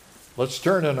Let's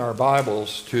turn in our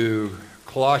Bibles to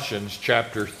Colossians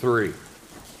chapter 3.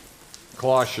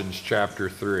 Colossians chapter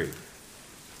 3.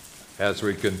 As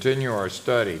we continue our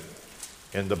study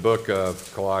in the book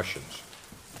of Colossians.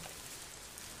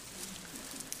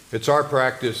 It's our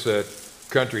practice at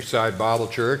Countryside Bible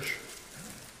Church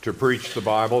to preach the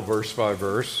Bible verse by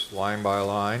verse, line by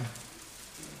line,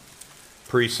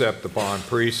 precept upon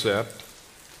precept.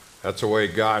 That's the way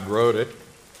God wrote it.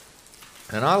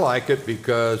 And I like it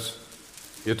because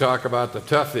you talk about the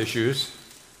tough issues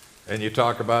and you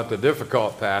talk about the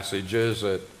difficult passages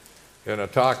that in a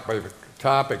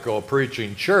topical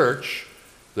preaching church,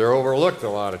 they're overlooked a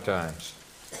lot of times.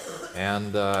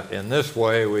 And in this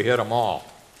way, we hit them all.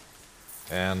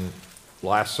 And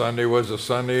last Sunday was a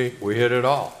Sunday we hit it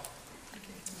all.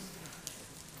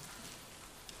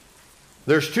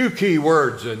 There's two key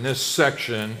words in this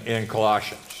section in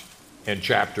Colossians, in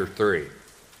chapter 3.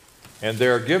 And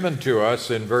they're given to us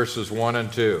in verses 1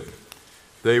 and 2.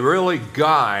 They really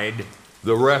guide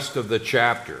the rest of the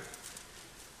chapter.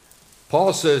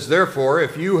 Paul says, therefore,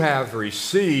 if you have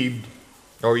received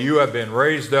or you have been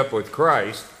raised up with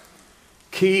Christ,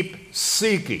 keep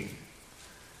seeking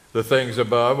the things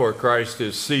above where Christ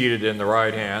is seated in the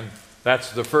right hand.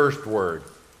 That's the first word,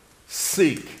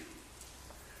 seek.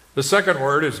 The second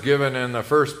word is given in the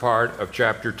first part of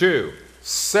chapter 2,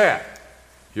 set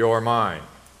your mind.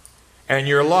 And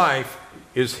your life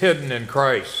is hidden in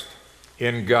Christ,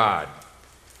 in God.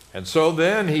 And so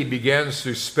then he begins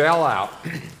to spell out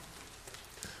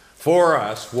for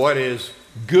us what is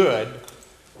good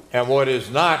and what is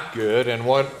not good and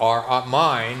what our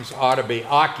minds ought to be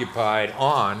occupied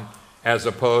on as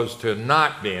opposed to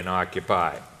not being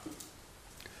occupied.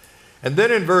 And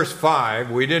then in verse 5,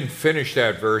 we didn't finish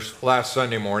that verse last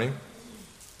Sunday morning,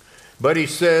 but he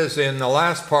says in the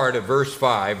last part of verse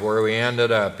 5 where we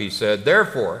ended up, he said,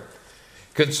 therefore,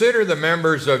 consider the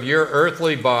members of your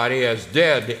earthly body as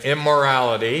dead to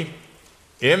immorality,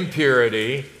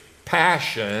 impurity,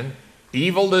 passion,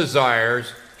 evil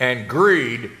desires, and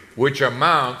greed, which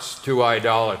amounts to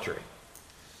idolatry.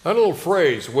 That little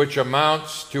phrase, which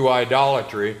amounts to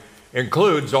idolatry,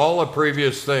 includes all the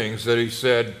previous things that he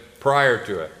said prior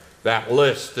to it, that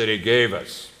list that he gave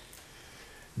us.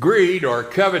 Greed or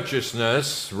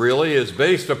covetousness really is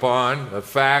based upon the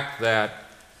fact that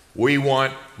we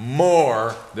want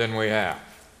more than we have.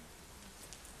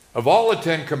 Of all the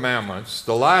 10 commandments,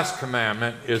 the last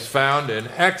commandment is found in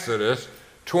Exodus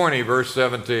 20, verse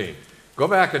 17. Go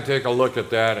back and take a look at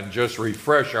that and just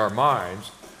refresh our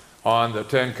minds on the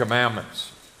 10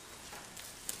 commandments.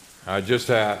 I just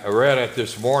read it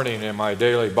this morning in my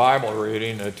daily Bible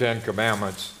reading, the 10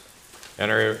 commandments.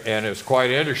 And it's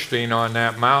quite interesting on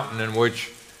that mountain in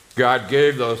which God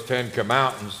gave those 10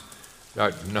 commandments,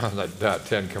 not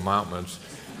 10 commandments,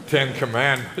 10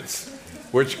 commandments,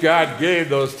 which God gave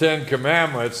those 10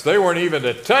 commandments. They weren't even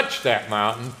to touch that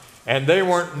mountain, and they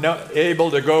weren't able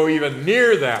to go even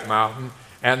near that mountain,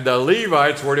 and the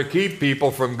Levites were to keep people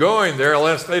from going there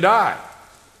lest they die.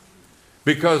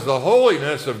 Because the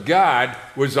holiness of God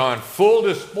was on full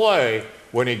display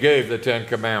when he gave the 10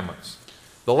 commandments.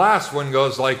 The last one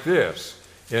goes like this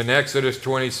in Exodus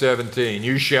 20:17.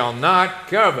 You shall not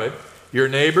covet your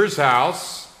neighbor's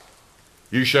house.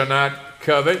 You shall not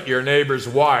covet your neighbor's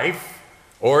wife,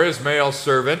 or his male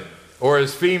servant, or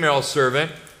his female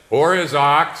servant, or his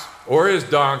ox, or his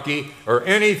donkey, or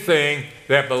anything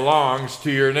that belongs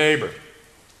to your neighbor.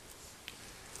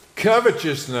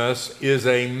 Covetousness is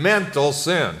a mental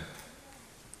sin.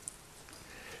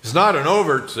 It's not an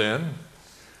overt sin.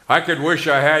 I could wish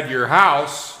I had your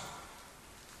house,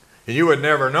 and you would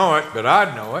never know it, but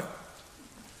I'd know it.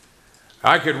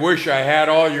 I could wish I had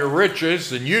all your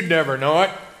riches, and you'd never know it,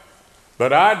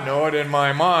 but I'd know it in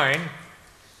my mind.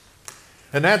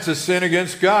 And that's a sin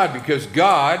against God, because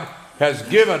God has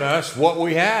given us what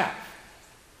we have.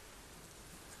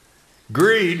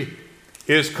 Greed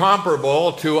is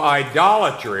comparable to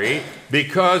idolatry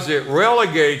because it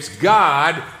relegates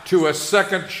God to a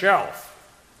second shelf.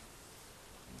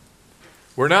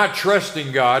 We're not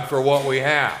trusting God for what we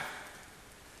have.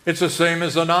 It's the same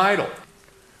as an idol.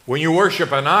 When you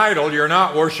worship an idol, you're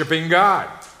not worshiping God.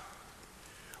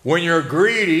 When you're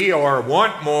greedy or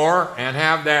want more and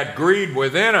have that greed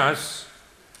within us,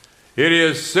 it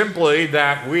is simply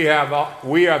that we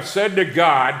have said to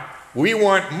God, we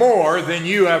want more than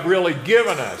you have really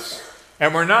given us.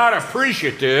 And we're not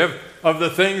appreciative of the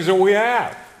things that we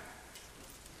have.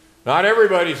 Not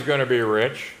everybody's going to be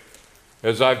rich.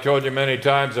 As I've told you many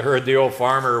times, I heard the old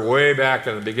farmer way back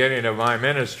in the beginning of my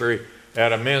ministry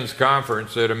at a men's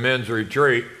conference, at a men's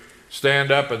retreat,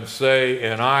 stand up and say,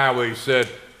 in Iowa, he said,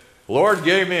 The Lord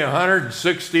gave me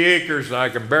 160 acres and I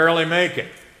can barely make it.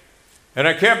 And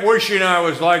I kept wishing I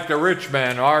was like the rich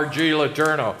man, R.G.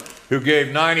 Letourneau, who gave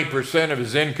 90% of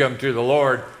his income to the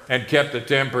Lord and kept the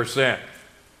 10%.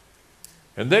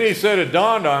 And then he said, it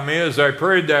dawned on me as I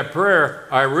prayed that prayer,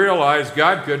 I realized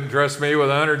God couldn't trust me with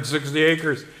 160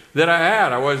 acres that I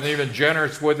had. I wasn't even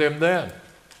generous with him then.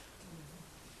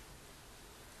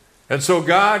 And so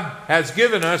God has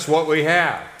given us what we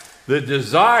have. The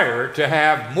desire to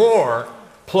have more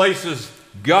places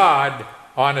God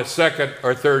on a second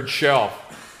or third shelf.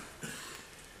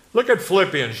 Look at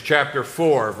Philippians chapter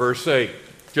 4, verse 8.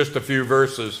 Just a few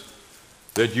verses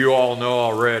that you all know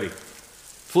already.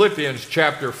 Philippians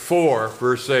chapter 4,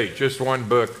 verse 8. Just one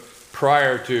book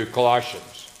prior to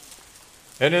Colossians.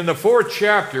 And in the 4th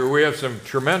chapter, we have some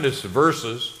tremendous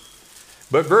verses.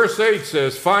 But verse 8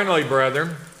 says, finally,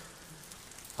 brethren,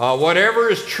 whatever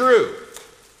is true,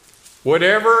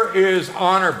 whatever is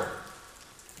honorable,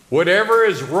 whatever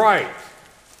is right,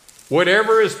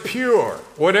 whatever is pure,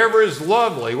 whatever is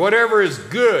lovely, whatever is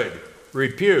good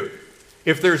repute.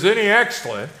 If there's any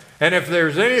excellent, and if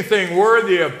there's anything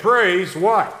worthy of praise,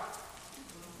 what?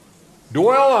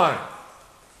 Dwell on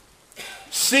it.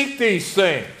 Seek these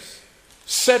things.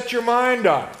 Set your mind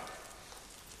on it.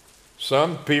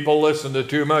 Some people listen to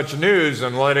too much news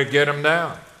and let it get them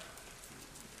down.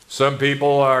 Some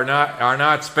people are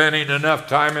not spending enough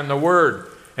time in the Word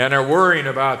and are worrying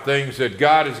about things that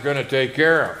God is going to take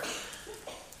care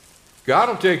of. God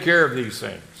will take care of these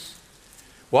things.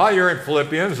 While you're in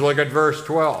Philippians, look at verse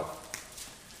 12.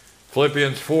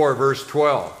 Philippians 4, verse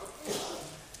 12.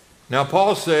 Now,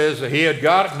 Paul says that he had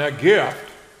gotten a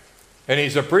gift, and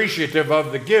he's appreciative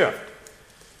of the gift.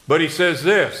 But he says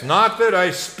this, not that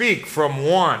I speak from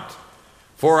want,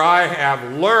 for I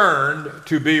have learned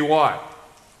to be what?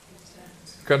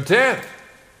 Content.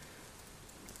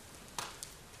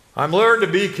 I'm learned to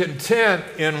be content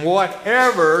in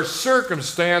whatever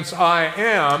circumstance I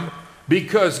am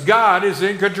because God is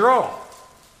in control.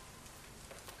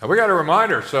 And we got to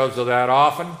remind ourselves of that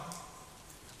often.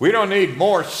 We don't need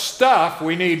more stuff.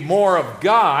 We need more of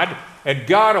God, and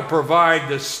God will provide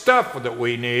the stuff that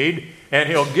we need, and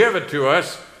he'll give it to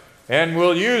us, and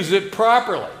we'll use it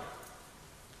properly.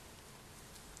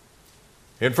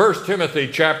 In 1 Timothy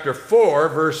chapter 4,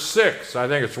 verse 6, I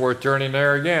think it's worth turning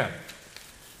there again.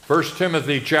 1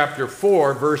 Timothy chapter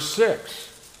 4, verse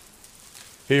 6.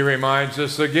 He reminds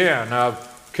us again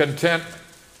of contentment.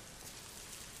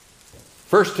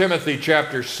 1 Timothy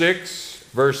chapter 6,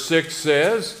 verse 6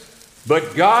 says,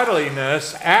 but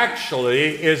godliness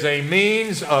actually is a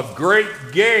means of great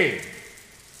gain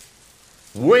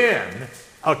when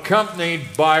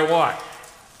accompanied by what?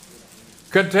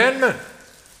 Contentment.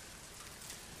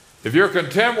 If you're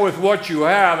content with what you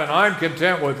have, and I'm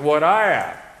content with what I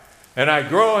have, and I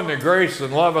grow in the grace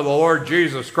and love of the Lord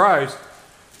Jesus Christ,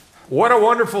 what a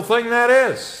wonderful thing that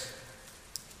is.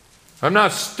 I'm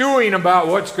not stewing about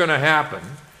what's going to happen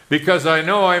because I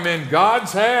know I'm in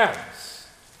God's hands.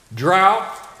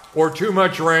 Drought or too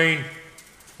much rain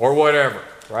or whatever,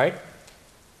 right?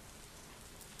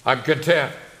 I'm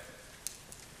content.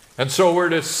 And so we're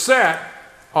to set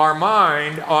our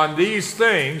mind on these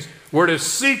things. We're to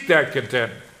seek that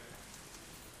contentment.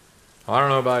 I don't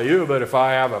know about you, but if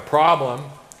I have a problem,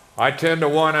 I tend to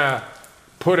want to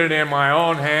put it in my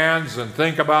own hands and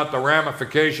think about the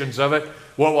ramifications of it,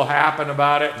 what will happen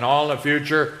about it and all in the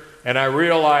future. And I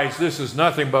realize this is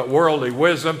nothing but worldly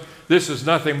wisdom. This is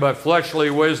nothing but fleshly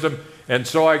wisdom. And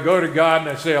so I go to God and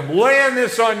I say, I'm laying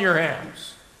this on your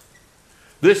hands.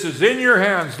 This is in your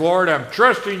hands, Lord. I'm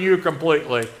trusting you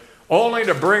completely, only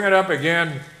to bring it up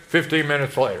again 15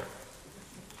 minutes later.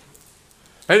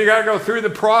 And you got to go through the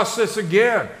process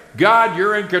again. God,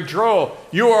 you're in control.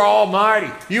 You are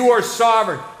almighty. You are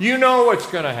sovereign. You know what's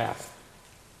going to happen.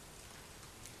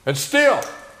 And still,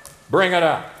 bring it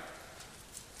up.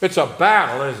 It's a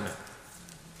battle, isn't it?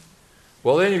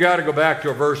 Well, then you got to go back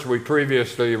to a verse we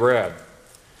previously read.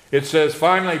 It says,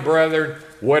 finally, brethren,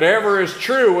 whatever is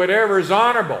true, whatever is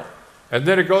honorable. And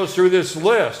then it goes through this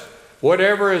list.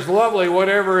 Whatever is lovely,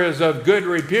 whatever is of good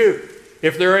repute.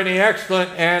 If there are any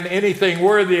excellent and anything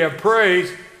worthy of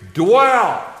praise,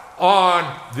 dwell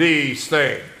on these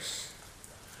things.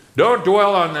 Don't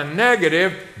dwell on the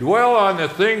negative. Dwell on the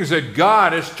things that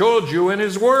God has told you in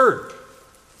His Word.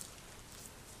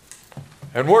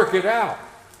 And work it out.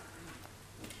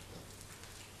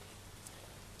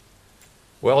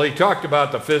 Well, he talked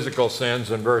about the physical sins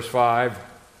in verse 5.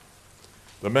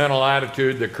 The mental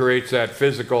attitude that creates that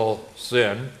physical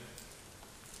sin.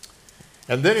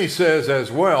 And then he says as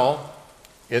well,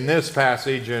 in this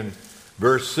passage in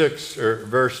verse 6, or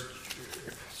verse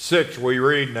 6 we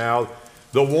read now,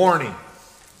 the warning.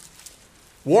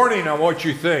 Warning on what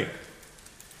you think.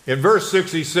 In verse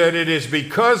 6 he said, it is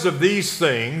because of these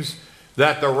things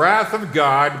that the wrath of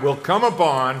God will come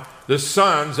upon the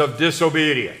sons of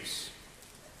disobedience.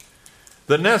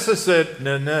 The necessity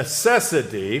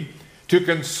to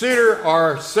consider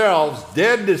ourselves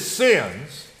dead to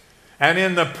sins, and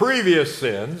in the previous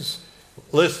sins,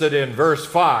 listed in verse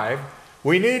 5,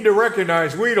 we need to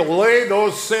recognize we need to lay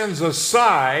those sins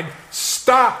aside,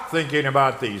 stop thinking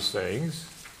about these things,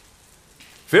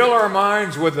 fill our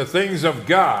minds with the things of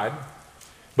God.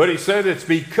 But he said it's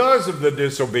because of the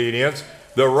disobedience,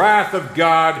 the wrath of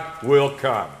God will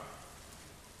come.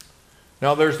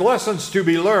 Now there's lessons to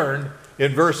be learned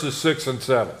in verses 6 and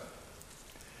 7.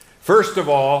 First of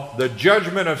all, the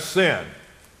judgment of sin.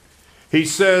 He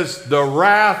says the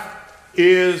wrath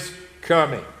is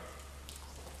coming.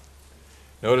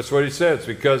 Notice what he says,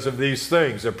 because of these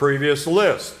things, the previous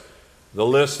list, the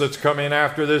list that's coming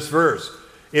after this verse.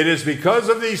 It is because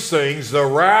of these things the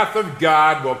wrath of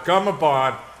God will come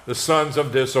upon the sons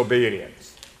of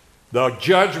disobedience. The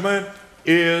judgment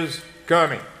is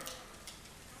coming.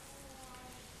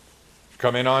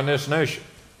 Coming on this nation.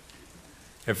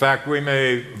 In fact, we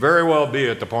may very well be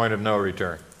at the point of no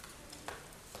return.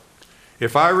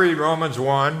 If I read Romans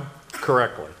 1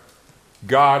 correctly,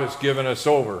 God has given us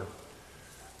over.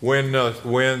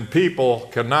 When people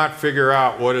cannot figure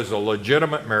out what is a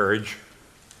legitimate marriage,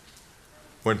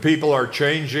 when people are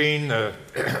changing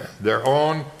their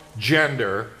own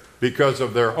gender because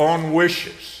of their own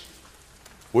wishes,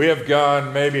 we have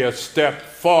gone maybe a step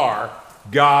far.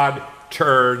 God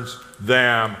turns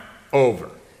them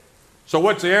over. So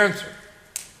what's the answer?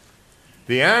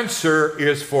 The answer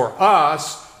is for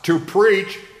us to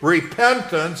preach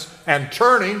repentance and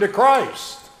turning to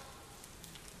Christ.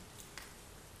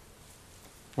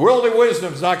 Worldly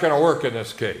wisdom is not going to work in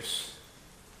this case.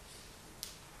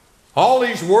 All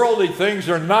these worldly things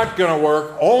are not going to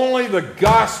work. Only the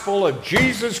gospel of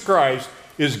Jesus Christ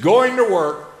is going to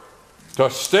work to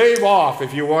stave off,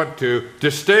 if you want to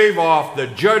stave off the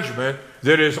judgment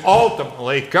that is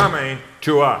ultimately coming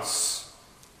to us.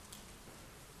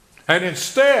 And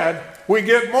instead, we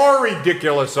get more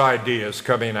ridiculous ideas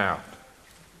coming out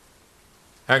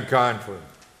and conflict.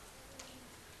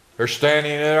 They're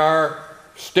standing at our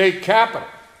state capitol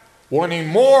wanting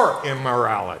more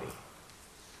immorality.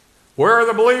 Where are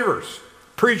the believers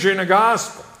preaching the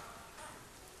gospel?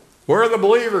 Where are the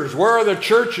believers? Where are the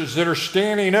churches that are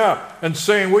standing up and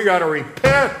saying we got to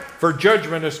repent for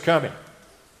judgment is coming?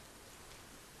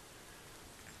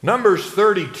 Numbers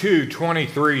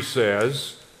 32:23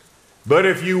 says, but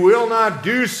if you will not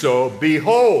do so,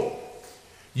 behold,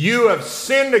 you have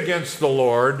sinned against the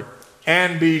Lord,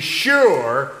 and be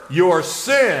sure your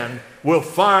sin will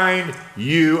find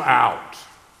you out.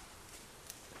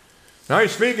 Now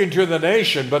he's speaking to the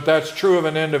nation, but that's true of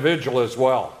an individual as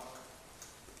well.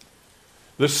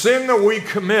 The sin that we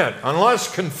commit,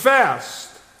 unless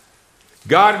confessed,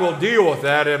 God will deal with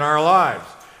that in our lives.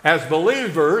 As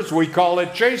believers, we call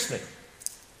it chastening.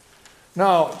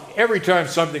 Now, every time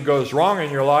something goes wrong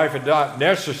in your life, it doesn't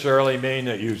necessarily mean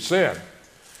that you sin.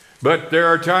 But there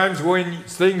are times when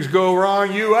things go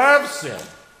wrong, you have sinned.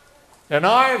 And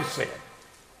I have sinned.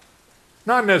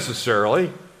 Not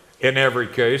necessarily in every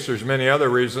case. There's many other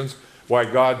reasons why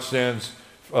God sends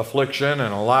affliction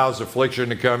and allows affliction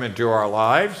to come into our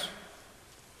lives.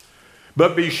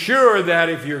 But be sure that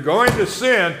if you're going to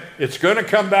sin, it's going to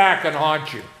come back and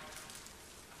haunt you.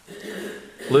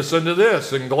 Listen to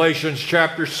this in Galatians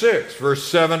chapter 6, verse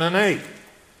 7 and 8.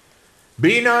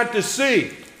 Be not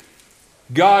deceived.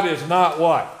 God is not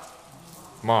what?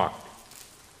 Mocked.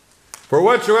 For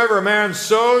whatsoever a man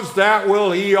sows, that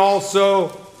will he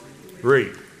also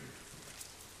reap.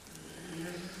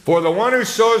 For the one who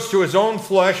sows to his own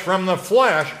flesh from the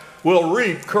flesh will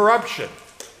reap corruption.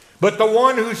 But the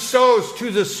one who sows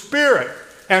to the Spirit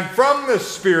and from the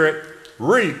Spirit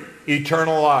reap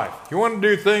eternal life. You want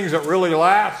to do things that really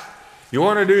last? You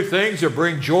want to do things that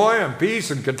bring joy and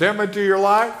peace and contentment to your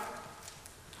life?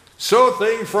 Sow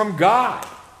things from God.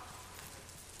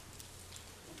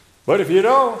 But if you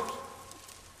don't,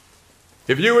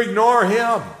 if you ignore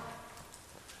Him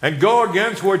and go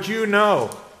against what you know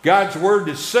God's Word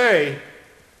to say,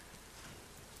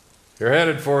 you're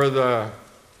headed for the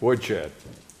woodshed.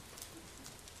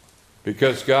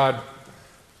 Because God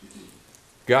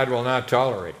will not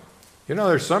tolerate it. You know,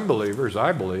 there's some believers,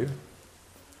 I believe,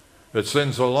 that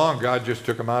sin so long, God just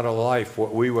took them out of life,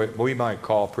 what we might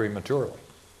call prematurely.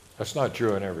 That's not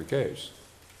true in every case.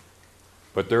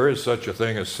 But there is such a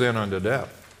thing as sin unto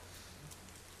death.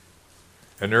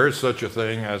 And there is such a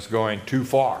thing as going too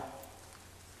far.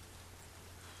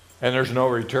 and there's no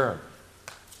return.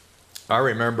 I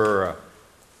remember a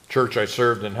church I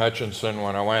served in Hutchinson.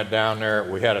 When I went down there,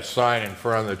 we had a sign in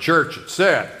front of the church that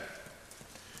said,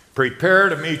 "Prepare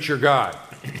to meet your God."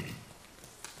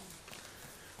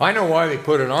 I know why they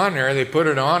put it on there. They put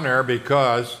it on there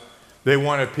because they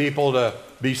wanted people to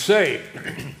be saved.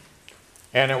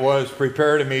 And it was,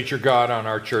 "Prepare to meet your God" on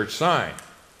our church sign.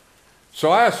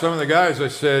 So I asked some of the guys, I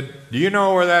said, "Do you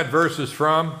know where that verse is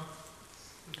from?"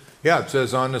 "Yeah, it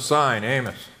says on the sign,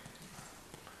 Amos."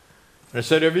 And I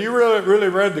said, "Have you really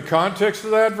read the context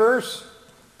of that verse?"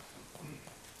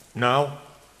 "No."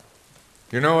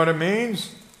 "You know what it means?"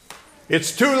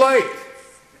 It's too late.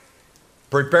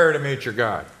 Prepare to meet your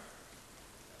God.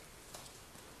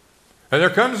 And there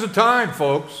comes a time,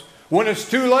 folks, when it's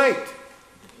too late.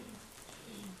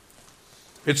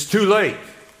 It's too late.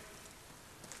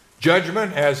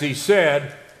 Judgment, as he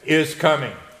said, is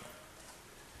coming.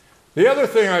 The other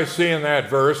thing I see in that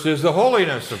verse is the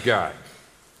holiness of God.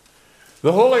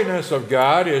 The holiness of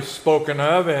God is spoken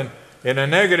of in a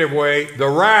negative way, the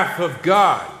wrath of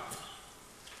God.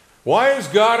 Why is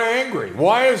God angry?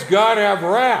 Why does God have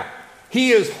wrath?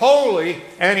 He is holy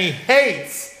and he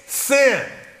hates sin.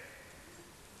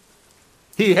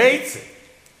 He hates it.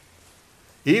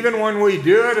 Even when we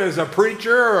do it as a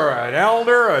preacher or an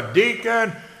elder, a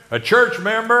deacon, a church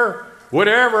member,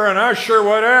 whatever, an usher,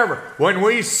 whatever. When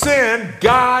we sin,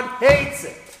 God hates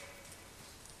it.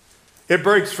 It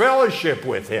breaks fellowship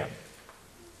with him.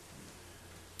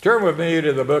 Turn with me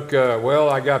to the book,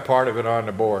 I got part of it on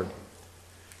the board.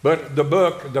 But the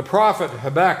book, the prophet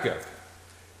Habakkuk,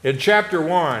 in chapter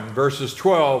 1, verses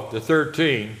 12 to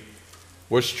 13,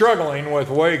 was struggling with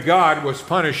the way God was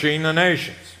punishing the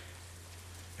nations.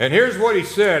 And here's what he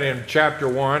said in chapter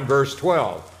 1, verse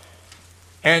 12.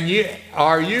 "And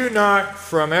are you not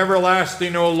from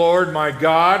everlasting, O Lord, my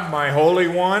God, my Holy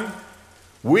One?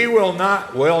 We will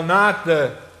not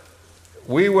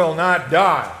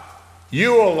die.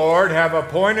 You, O Lord, have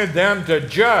appointed them to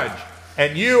judge,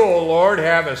 and you, O Lord,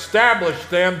 have established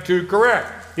them to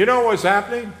correct." You know what's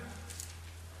happening?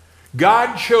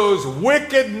 God chose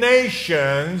wicked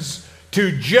nations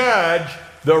to judge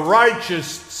the righteous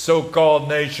so-called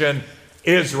nation,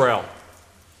 Israel.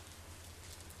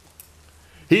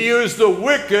 He used the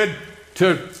wicked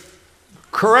to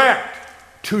correct,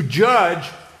 to judge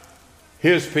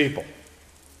his people.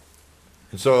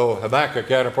 And so Habakkuk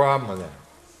had a problem with that.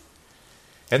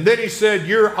 And then he said,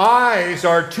 "Your eyes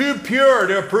are too pure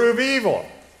to approve evil,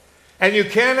 and you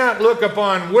cannot look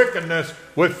upon wickedness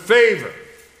with favor.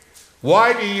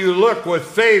 Why do you look with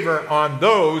favor on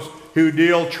those who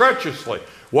deal treacherously?"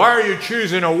 Why are you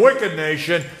choosing a wicked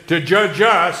nation to judge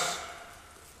us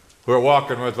who are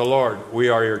walking with the Lord? We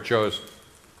are your chosen.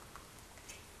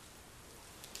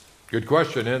 Good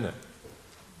question, isn't it?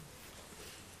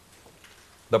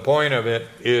 The point of it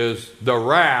is the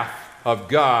wrath of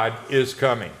God is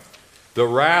coming. The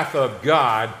wrath of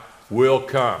God will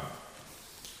come.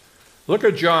 Look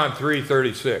at John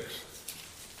 3:36.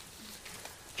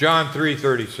 John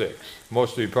 3:36.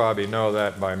 Most of you probably know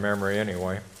that by memory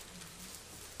anyway.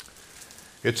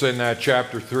 It's in that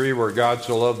chapter 3 where God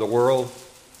so loved the world.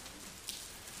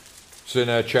 It's in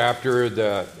that chapter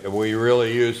that we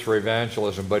really use for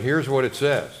evangelism. But here's what it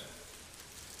says.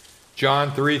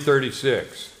 John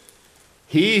 3:36.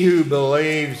 "He who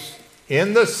believes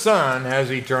in the Son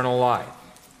has eternal life.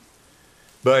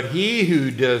 But he who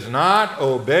does not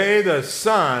obey the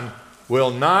Son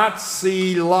will not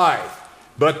see life,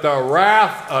 but the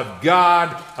wrath of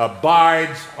God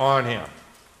abides on him."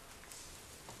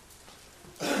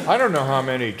 I don't know how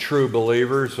many true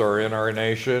believers are in our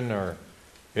nation or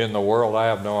in the world. I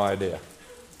have no idea.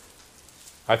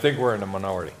 I think we're in the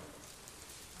minority.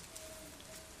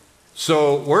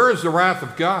 So where is the wrath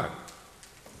of God?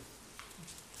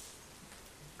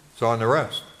 It's on the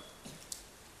rest.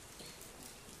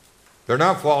 They're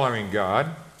not following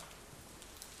God,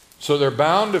 so they're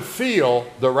bound to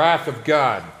feel the wrath of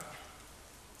God.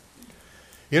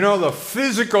 You know, the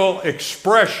physical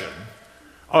expression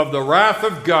of the wrath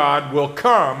of God will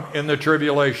come in the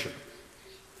tribulation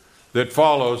that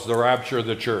follows the rapture of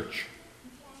the church.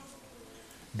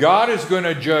 God is going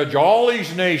to judge all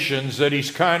these nations that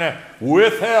he's kind of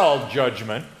withheld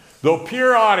judgment, though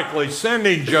periodically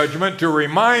sending judgment to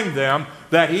remind them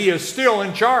that he is still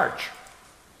in charge.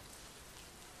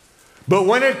 But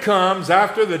when it comes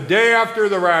after the day after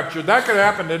the rapture, that could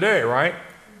happen today, right?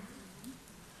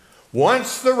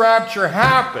 Once the rapture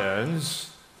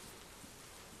happens,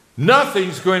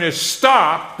 nothing's going to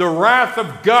stop the wrath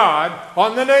of God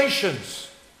on the nations.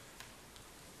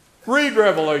 Read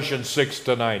Revelation 6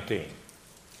 to 19.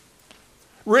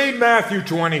 Read Matthew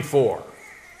 24.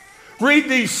 Read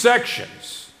these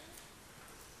sections.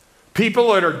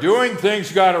 People that are doing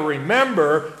things got to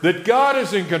remember that God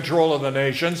is in control of the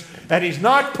nations, and He's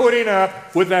not putting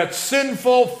up with that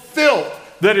sinful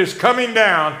filth that is coming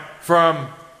down from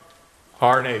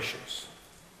our nations.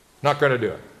 Not going to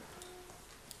do it.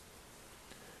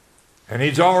 And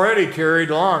He's already carried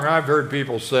along. I've heard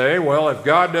people say, well, if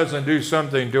God doesn't do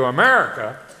something to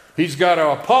America, He's got to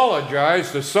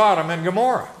apologize to Sodom and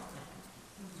Gomorrah.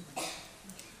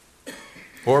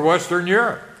 Or Western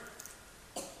Europe.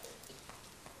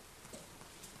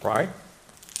 Right?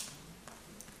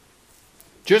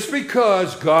 Just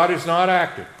because God is not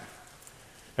active,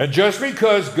 and just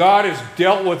because God has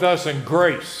dealt with us in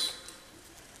grace,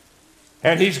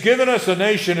 and He's given us a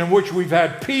nation in which we've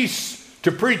had peace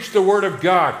to preach the Word of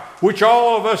God, which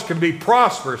all of us can be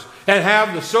prosperous and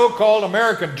have the so-called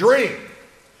American dream,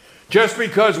 just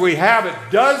because we have it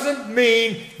doesn't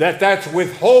mean that that's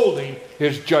withholding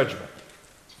His judgment.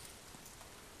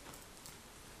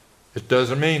 It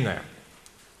doesn't mean that.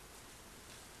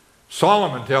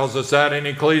 Solomon tells us that in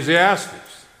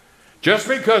Ecclesiastes. Just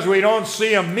because we don't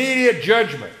see immediate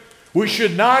judgment, we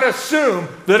should not assume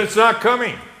that it's not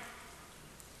coming.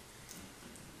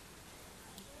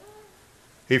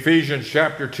 Ephesians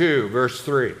chapter 2, verse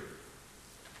 3.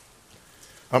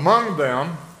 Among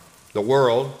them, the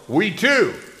world, we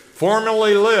too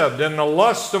formerly lived in the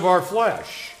lust of our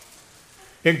flesh,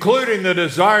 including the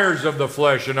desires of the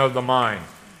flesh and of the mind,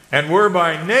 and were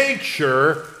by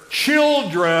nature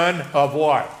children of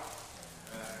what?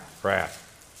 Wrath.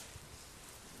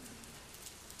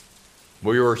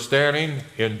 We were standing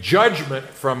in judgment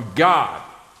from God.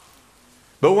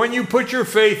 But when you put your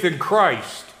faith in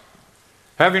Christ,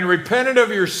 having repented of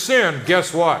your sin,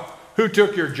 guess what? Who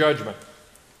took your judgment?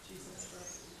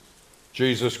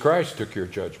 Jesus Christ took your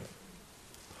judgment.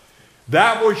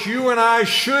 That which you and I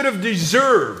should have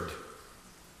deserved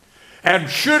and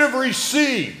should have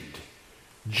received,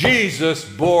 Jesus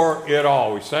bore it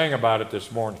all. We sang about it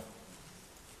this morning.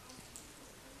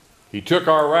 He took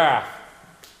our wrath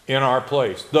in our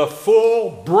place. The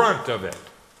full brunt of it.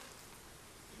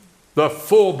 The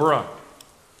full brunt.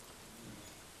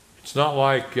 It's not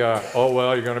like, oh,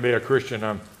 well, you're going to be a Christian.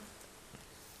 I'm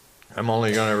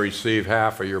only going to receive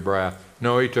half of your wrath.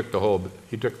 No, he took the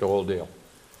whole deal.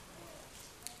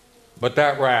 But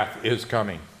that wrath is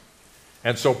coming.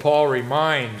 And so Paul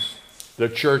reminds the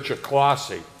church at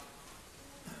Colossae,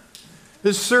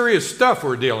 this is serious stuff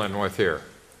we're dealing with here.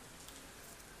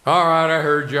 All right, I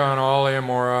heard you on all the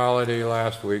immorality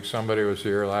last week. Somebody was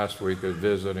here last week was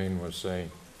visiting, was saying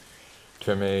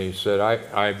to me, he said,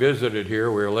 I visited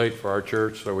here. We were late for our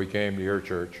church, so we came to your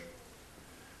church.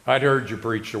 I'd heard you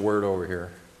preach the word over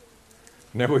here.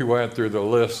 And then we went through the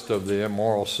list of the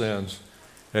immoral sins,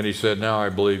 and he said, now I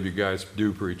believe you guys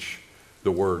do preach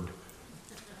the word.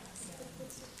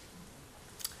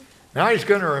 Now he's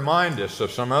going to remind us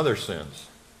of some other sins.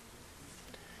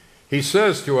 He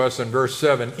says to us in verse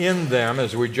 7, in them,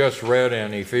 as we just read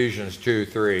in Ephesians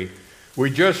 2:3, we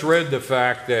just read the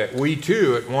fact that we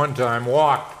too at one time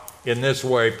walked in this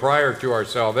way prior to our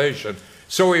salvation.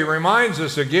 So he reminds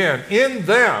us again, in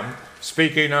them,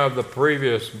 speaking of the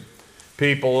previous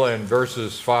people in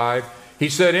verses 5, he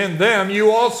said, in them you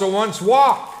also once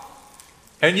walked,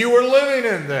 and you were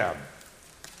living in them.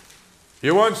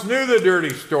 You once knew the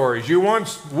dirty stories. You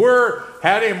once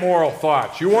had immoral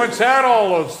thoughts. You once had all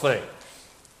those things.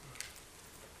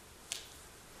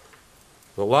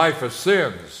 The life of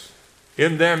sins.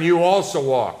 In them you also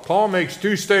walk. Paul makes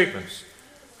two statements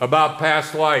about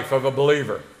past life of a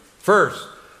believer. First,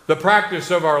 the practice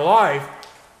of our life,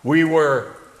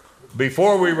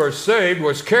 before we were saved,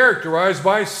 was characterized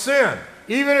by sin.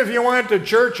 Even if you went to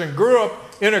church and grew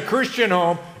up in a Christian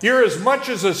home, you're as much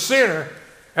as a sinner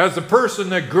as the person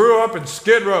that grew up in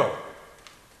Skid Row.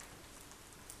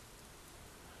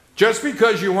 Just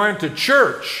because you went to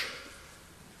church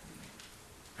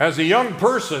as a young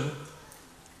person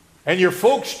and your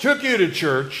folks took you to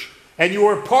church and you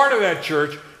were part of that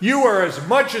church, you are as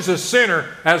much as a sinner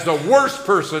as the worst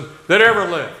person that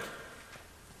ever lived.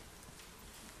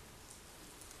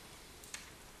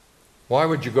 Why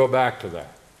would you go back to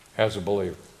that as a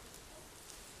believer?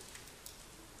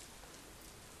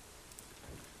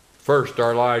 First,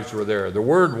 our lives were there. The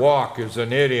word walk is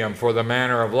an idiom for the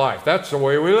manner of life. That's the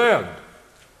way we lived.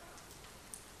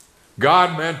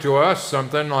 God meant to us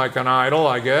something like an idol,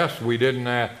 I guess. We didn't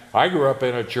I grew up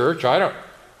in a church. I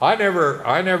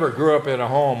never grew up in a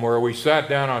home where we sat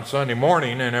down on Sunday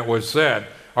morning and it was said,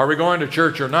 are we going to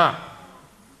church or not?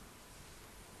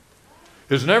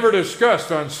 It's never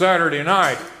discussed on Saturday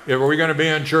night if are we going to be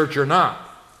in church or not.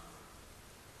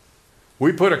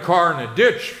 We put a car in a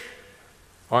ditch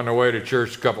on the way to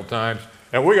church a couple times,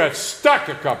 and we got stuck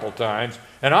a couple times,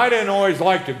 and I didn't always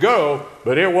like to go,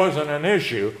 but it wasn't an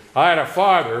issue. I had a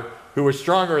father who was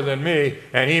stronger than me,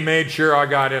 and he made sure I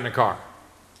got in the car.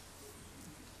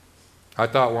 I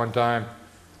thought one time,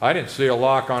 I didn't see a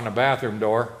lock on the bathroom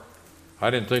door. I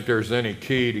didn't think there was any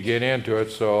key to get into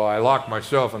it, so I locked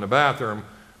myself in the bathroom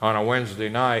on a Wednesday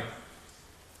night,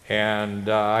 and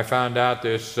I found out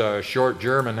this short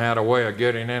German had a way of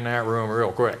getting in that room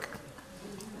real quick.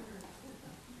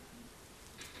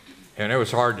 And it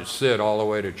was hard to sit all the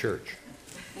way to church.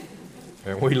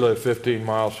 And we live 15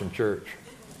 miles from church.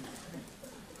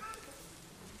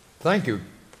 Thank you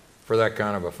for that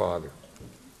kind of a father.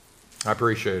 I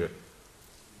appreciate it.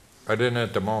 I didn't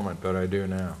at the moment, but I do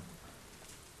now.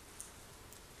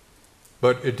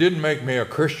 But it didn't make me a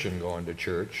Christian going to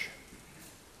church.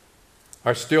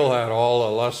 I still had all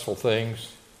the lustful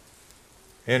things.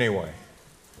 Anyway,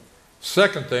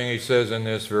 second thing he says in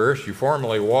this verse, you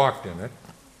formerly walked in it.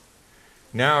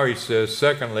 Now he says,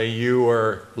 secondly, you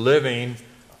were living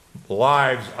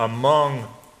lives among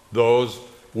those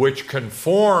which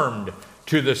conformed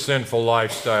to the sinful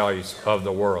lifestyles of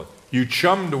the world. You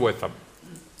chummed with them.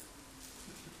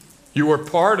 You were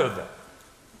part of them.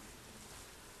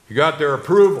 You got their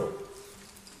approval.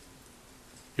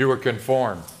 You were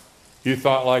conformed. You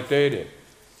thought like they did.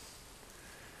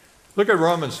 Look at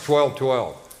Romans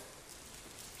 12:12.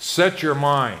 Set your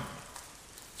mind.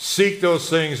 Seek those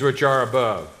things which are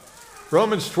above.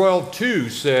 Romans 12:2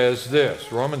 says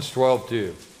this. Romans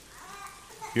 12:2.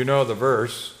 You know the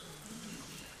verse.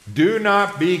 Do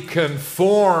not be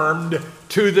conformed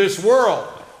to this world.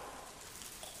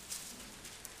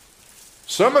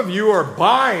 Some of you are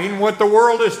buying what the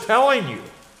world is telling you.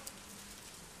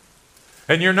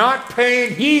 And you're not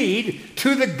paying heed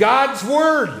to the God's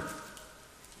word.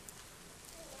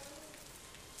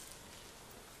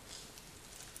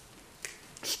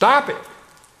 Stop it.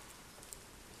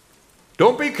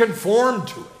 Don't be conformed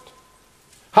to it.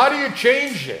 How do you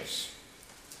change this?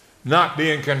 Not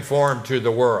being conformed to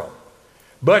the world,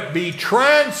 but be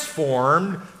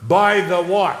transformed by the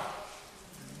what?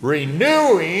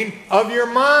 Renewing of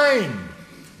your mind.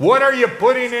 What are you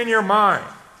putting in your mind?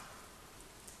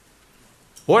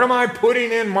 What am I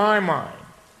putting in my mind?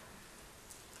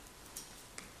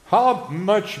 How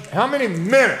many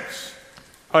minutes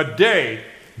a day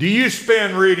do you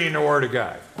spend reading the Word of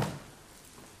God?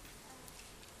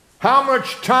 How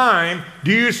much time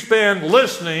do you spend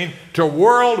listening to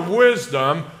world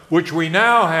wisdom, which we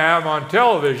now have on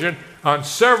television, on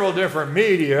several different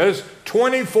medias,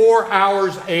 24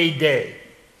 hours a day?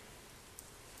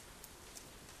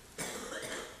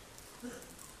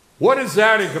 What is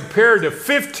that in compared to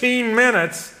 15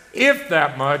 minutes, if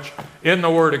that much, in the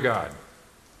Word of God?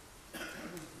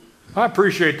 I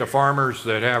appreciate the farmers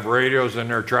that have radios in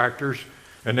their tractors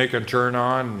and they can turn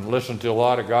on and listen to a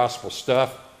lot of gospel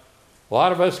stuff. A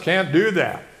lot of us can't do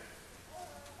that.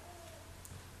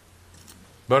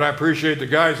 But I appreciate the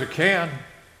guys that can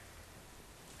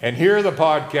and hear the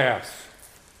podcasts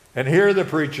and hear the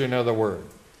preaching of the Word.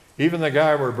 Even the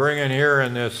guy we're bringing here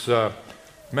in this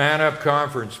Man Up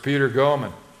Conference, Peter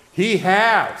Goman, he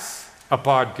has a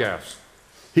podcast.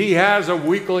 He has a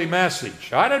weekly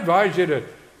message. I'd advise you to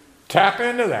tap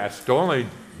into that. It's only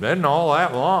been all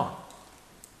that long.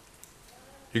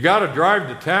 You got to drive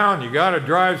to town. You got to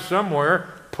drive somewhere.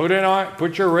 Put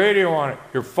your radio on it,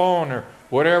 your phone, or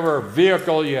whatever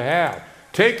vehicle you have.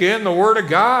 Take in the Word of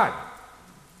God.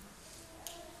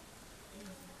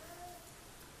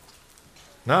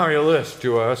 Now he lists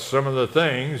to us some of the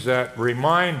things that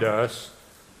remind us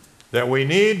that we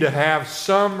need to have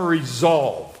some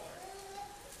resolve.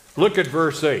 Look at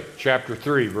verse 8, chapter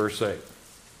 3, verse 8.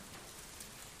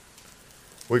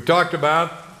 We've talked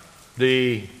about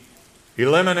the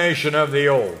elimination of the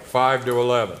old, 5 to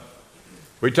 11.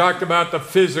 We talked about the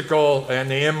physical and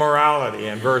the immorality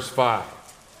in verse 5.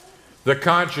 The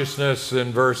consciousness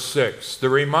in verse 6. The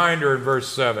reminder in verse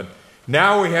 7.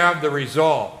 Now we have the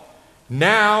resolve.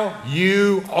 Now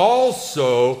you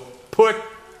also put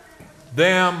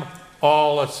them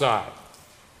all aside.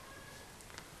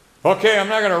 Okay, I'm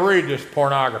not going to read this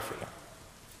pornography.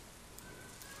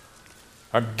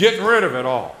 I'm getting rid of it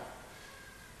all.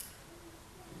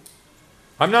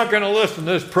 I'm not going to listen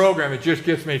to this program. It just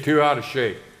gets me too out of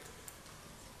shape.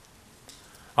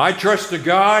 I trust the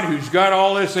God who's got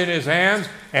all this in his hands,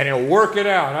 and he'll work it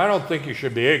out. I don't think you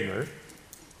should be ignorant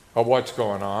of what's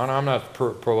going on. I'm not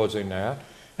proposing that.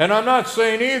 And I'm not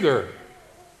saying either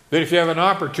that if you have an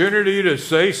opportunity to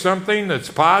say something that's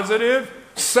positive,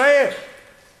 say it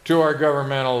to our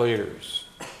governmental leaders.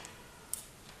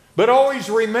 But always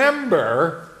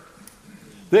remember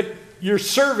that You're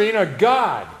serving a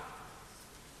God.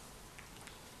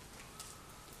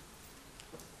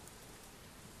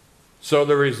 So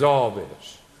the resolve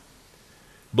is,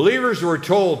 believers were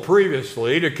told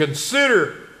previously to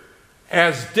consider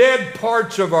as dead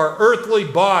parts of our earthly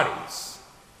bodies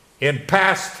in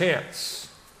past tense.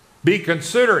 Be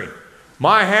considering,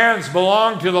 my hands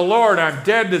belong to the Lord, I'm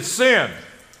dead to sin.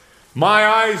 My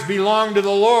eyes belong to the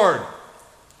Lord,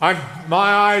 my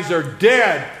eyes are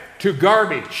dead to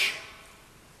garbage.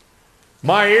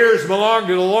 My ears belong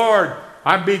to the Lord,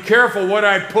 I be careful what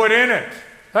I put in it.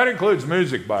 That includes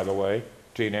music, by the way,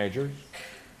 teenagers,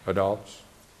 adults.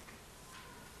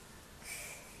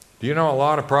 Do you know a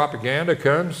lot of propaganda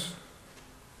comes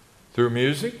through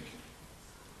music?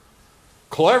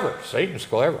 Clever. Satan's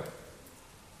clever.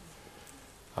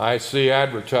 I see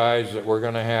advertised that we're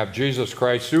going to have Jesus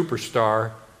Christ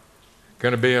Superstar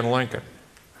going to be in Lincoln.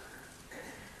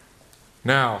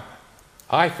 Now,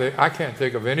 I can't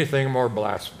think of anything more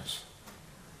blasphemous.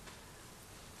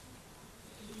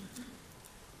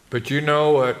 But you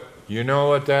know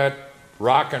what that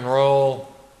rock and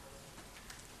roll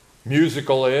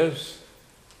musical is?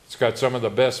 It's got some of the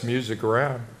best music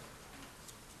around.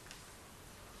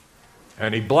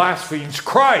 And he blasphemes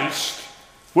Christ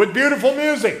with beautiful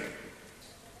music.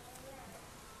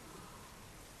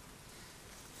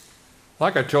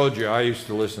 Like I told you, I used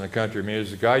to listen to country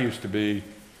music. I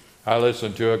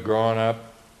listened to it growing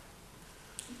up,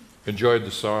 enjoyed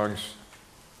the songs.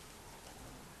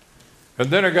 And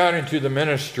then I got into the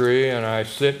ministry, and I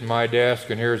sit in my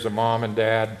desk, and here's a mom and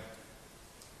dad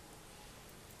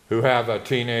who have a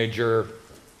teenager,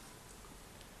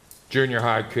 junior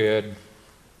high kid,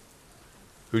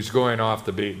 who's going off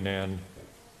the beaten end.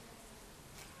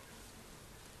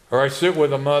 Or I sit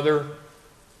with a mother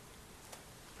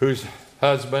whose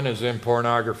husband is in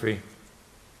pornography.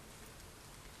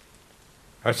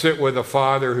 I sit with a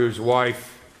father whose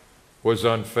wife was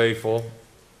unfaithful,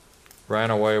 ran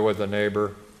away with a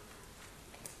neighbor.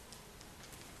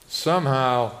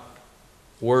 Somehow,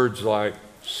 words like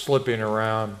slipping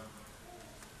around,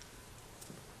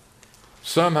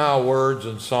 somehow words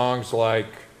and songs like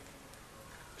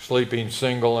sleeping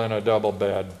single in a double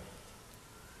bed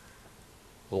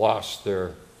lost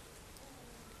their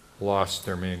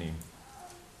meaning.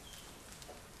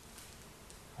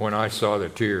 When I saw the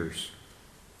tears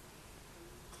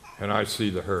and I see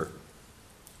the hurt.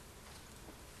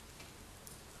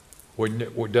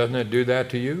 Doesn't it do that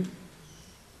to you?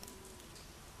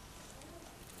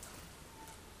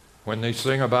 When they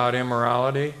sing about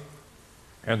immorality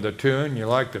and the tune, you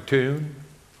like the tune,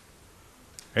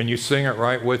 and you sing it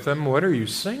right with them, what are you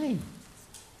singing?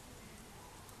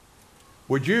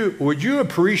 Would you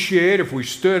appreciate if we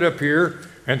stood up here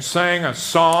and sang a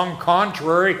song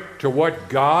contrary to what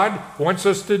God wants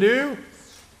us to do,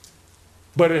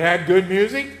 but it had good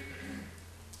music?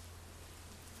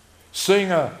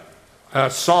 Sing a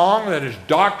song that is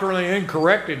doctrinally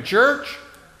incorrect in church?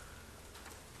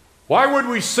 Why would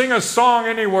we sing a song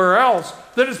anywhere else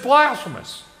that is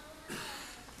blasphemous?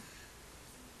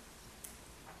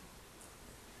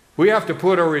 We have to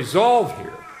put a resolve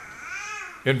here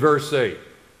in verse 8.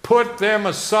 Put them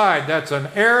aside. That's an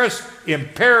aorist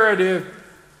imperative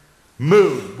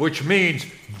mood, which means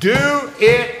do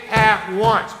it at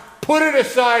once. Put it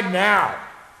aside now.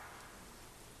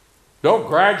 Don't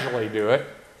gradually do it.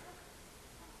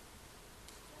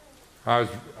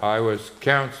 I was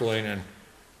counseling and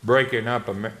breaking up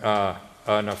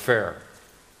an affair.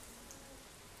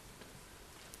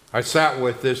 I sat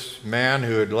with this man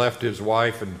who had left his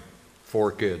wife and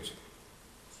 4 kids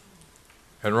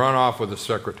and run off with a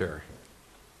secretary.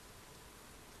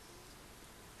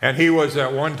 And he was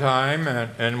at one time,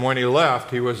 and when he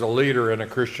left, he was a leader in a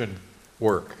Christian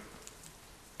work.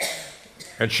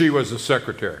 And she was a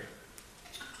secretary.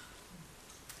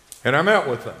 And I met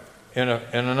with them in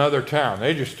another town.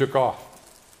 They just took off.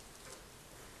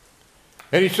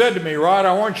 And he said to me, Rod,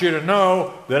 I want you to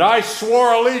know that I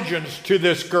swore allegiance to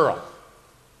this girl.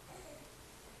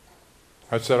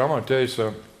 I said, I'm going to tell you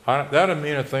something. That doesn't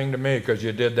mean a thing to me because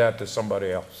you did that to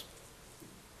somebody else.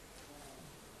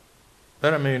 That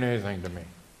doesn't mean anything to me.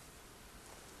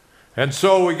 And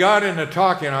so we got into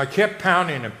talking. I kept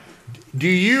pounding him. Do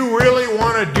you really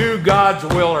want to do God's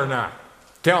will or not?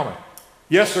 Tell me.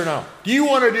 Yes or no? Do you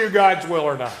want to do God's will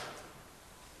or not?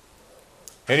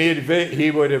 And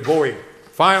he would avoid it.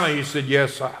 Finally, he said,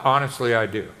 yes, honestly, I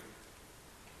do.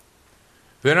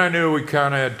 Then I knew we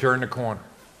kind of had turned the corner.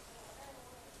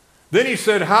 Then he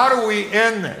said, how do we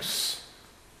end this?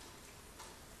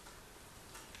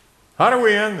 How do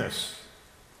we end this?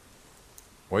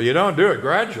 Well, you don't do it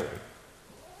gradually.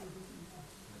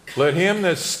 Let him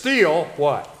that steal,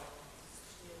 what?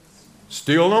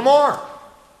 Steal no more.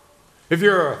 If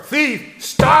you're a thief,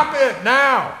 stop it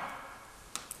now.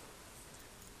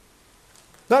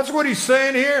 That's what he's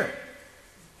saying here.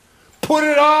 Put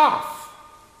it off.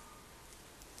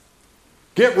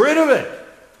 Get rid of it.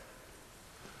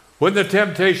 When the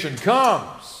temptation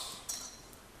comes,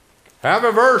 have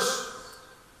a verse.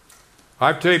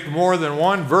 I've taped more than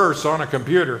one verse on a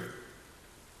computer.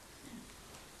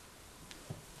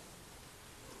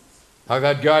 I've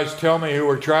had guys tell me who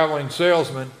were traveling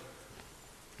salesmen,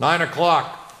 9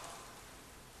 o'clock,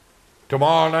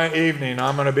 tomorrow night evening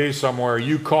I'm going to be somewhere.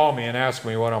 You call me and ask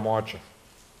me what I'm watching.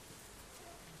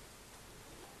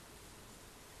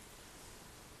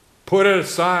 Put it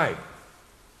aside.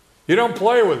 You don't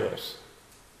play with this.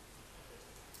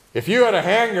 If you had a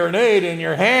hand grenade in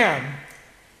your hand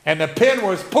and the pin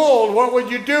was pulled, what would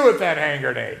you do with that hand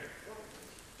grenade?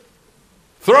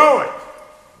 Throw it.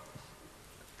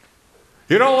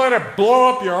 You don't let it blow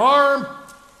up your arm.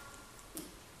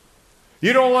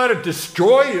 You don't let it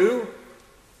destroy you.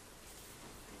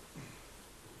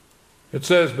 It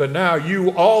says, but now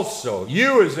you also.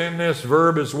 You is in this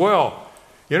verb as well.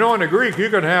 You know, in the Greek, you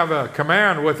can have a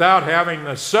command without having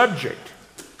the subject.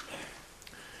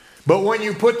 But when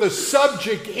you put the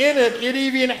subject in it, it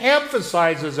even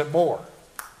emphasizes it more.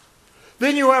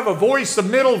 Then you have a voice, the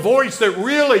middle voice, that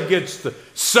really gets the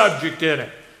subject in it.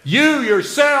 You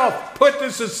yourself, put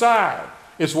this aside,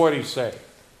 is what he's saying.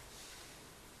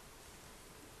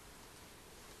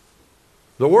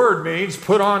 The word means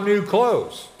put on new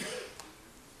clothes.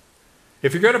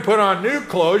 If you're going to put on new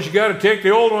clothes, you got to take the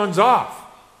old ones off.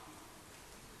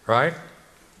 Right?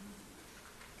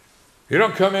 You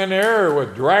don't come in there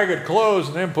with ragged clothes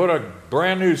and then put a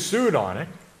brand new suit on it.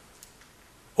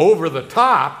 Over the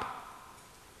top.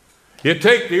 You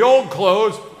take the old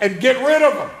clothes and get rid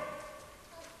of them.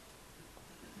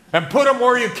 And put them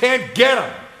where you can't get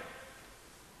them.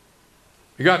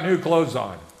 You got new clothes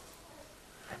on.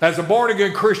 As a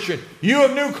born-again Christian, you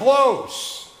have new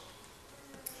clothes.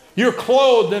 You're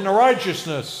clothed in the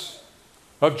righteousness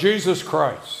of Jesus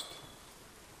Christ.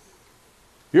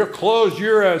 You're clothed,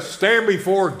 you're stand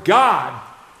before God,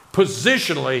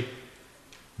 positionally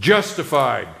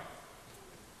justified.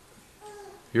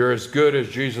 You're as good as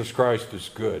Jesus Christ is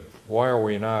good. Why are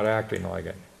we not acting like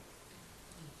it?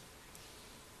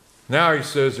 Now he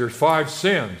says there's 5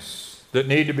 sins that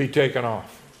need to be taken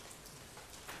off.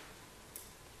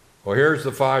 Well, here's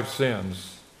the 5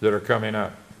 sins that are coming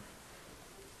up.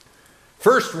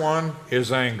 First one is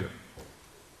anger.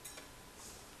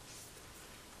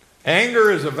 Anger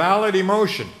is a valid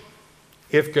emotion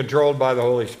if controlled by the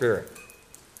Holy Spirit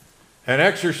and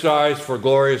exercised for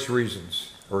glorious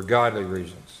reasons or godly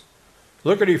reasons.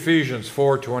 Look at Ephesians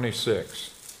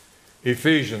 4:26.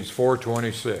 Ephesians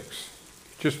 4:26.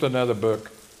 Just another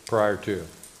book prior to.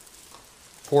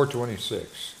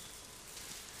 4:26.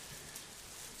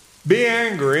 Be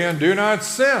angry and do not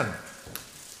sin.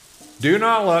 Do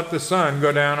not let the sun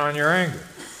go down on your anger.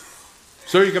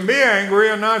 So you can be angry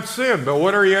and not sin. But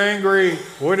what are you angry?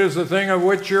 What is the thing of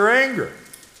which you're angry?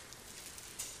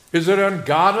 Is it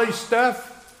ungodly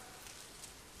stuff?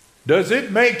 Does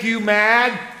it make you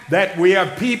mad that we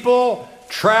have people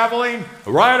traveling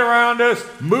right around us,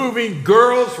 moving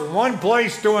girls from one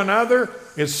place to another?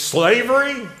 Is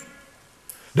slavery?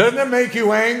 Doesn't it make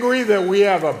you angry that we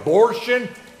have abortion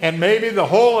and maybe the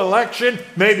whole election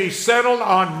may be settled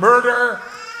on murder?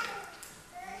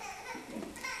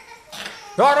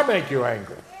 It ought to make you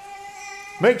angry.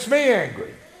 Makes me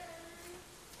angry.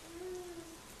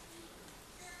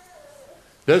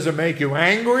 Does it make you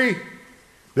angry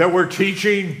that we're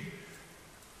teaching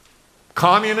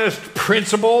communist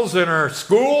principles in our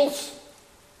schools?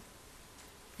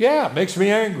 Yeah, it makes me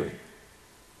angry.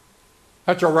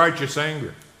 That's a righteous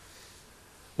anger.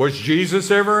 Was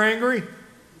Jesus ever angry?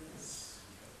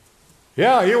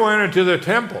 Yeah, he went into the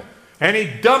temple and he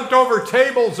dumped over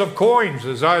tables of coins,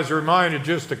 as I was reminded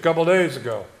just a couple days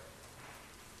ago.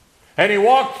 And he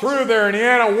walked through there and he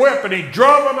had a whip and he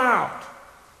drove them out.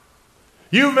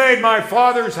 You made my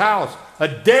Father's house a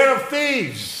den of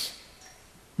thieves.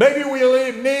 Maybe we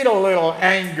need a little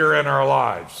anger in our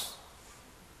lives.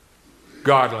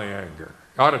 Godly anger.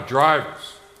 Ought to drive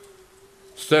us.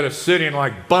 Instead of sitting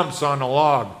like bumps on a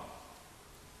log.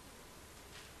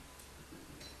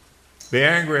 Be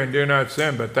angry and do not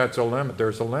sin, but that's a limit.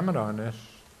 There's a limit on this.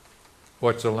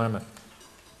 What's the limit?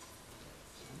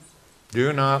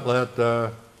 Do not let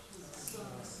the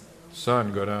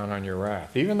sun go down on your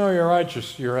wrath. Even though you're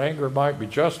righteous, your anger might be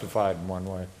justified in one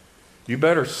way. You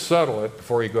better settle it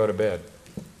before you go to bed.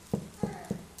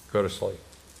 Go to sleep.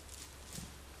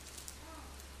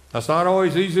 That's not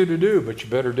always easy to do, but you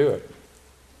better do it.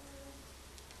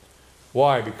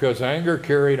 Why? Because anger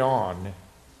carried on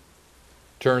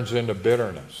turns into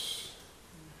bitterness.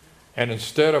 And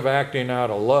instead of acting out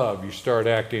of love, you start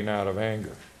acting out of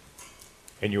anger.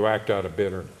 And you act out of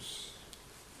bitterness.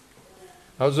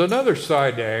 Now, there's another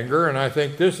side to anger, and I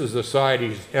think this is the side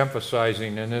he's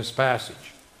emphasizing in this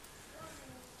passage.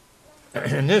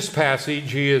 In this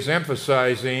passage, he is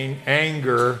emphasizing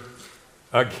anger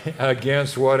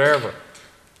against whatever.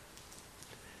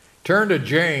 Turn to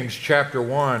James chapter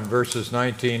 1, verses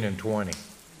 19 and 20.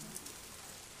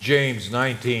 James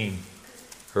 1,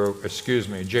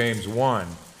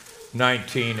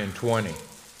 19 and 20.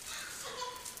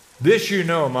 This you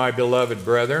know, my beloved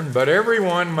brethren, but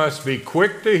everyone must be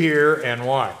quick to hear and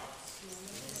what?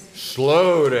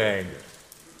 Slow to anger.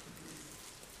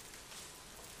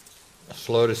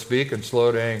 Slow to speak and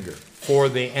slow to anger. For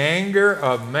the anger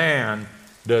of man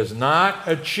does not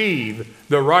achieve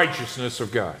the righteousness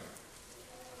of God.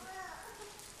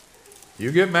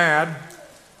 You get mad,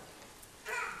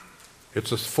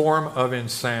 it's a form of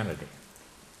insanity.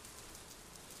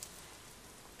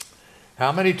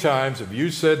 How many times have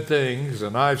you said things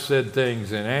and I've said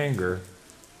things in anger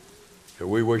that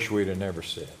we wish we'd have never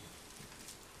said?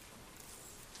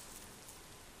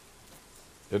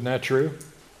 Isn't that true?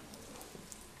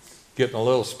 Getting a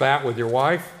little spat with your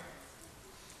wife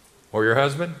or your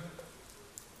husband,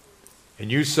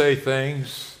 and you say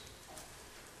things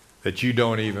that you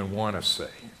don't even want to say,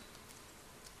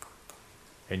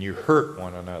 and you hurt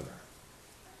one another.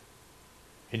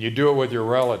 And you do it with your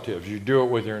relatives, you do it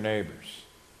with your neighbors.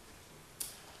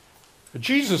 But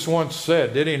Jesus once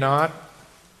said, did he not?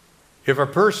 If a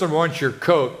person wants your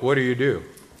coat, what do?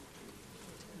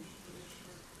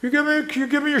 You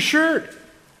give me your shirt.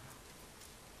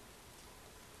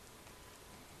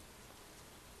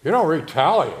 You don't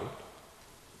retaliate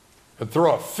and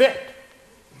throw a fit.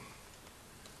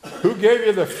 Who gave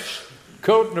you the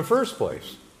coat in the first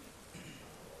place?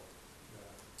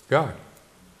 God.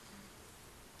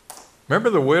 Remember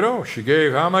the widow? She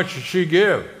gave, how much did she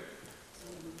give?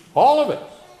 All of it.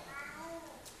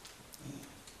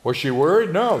 Was she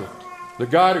worried? No. The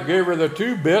guy who gave her the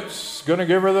 2 bits is going to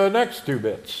give her the next 2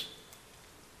 bits.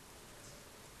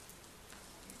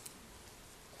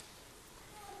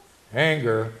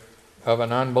 Anger of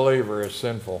an unbeliever is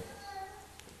sinful.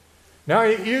 Now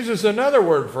he uses another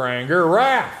word for anger,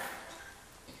 wrath.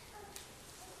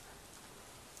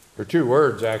 There are 2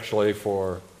 words actually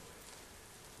for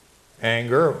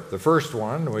anger. The first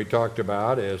one we talked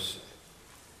about is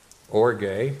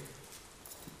orge.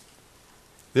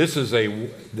 This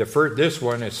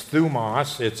one is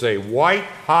thumos. It's a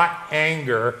white-hot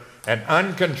anger and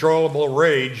uncontrollable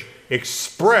rage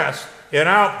expressed in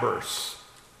outbursts.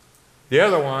 The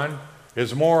other one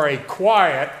is more a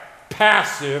quiet,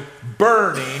 passive,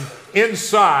 burning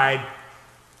inside.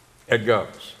 It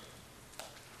goes.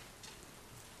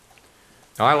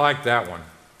 Now, I like that one.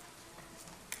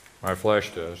 My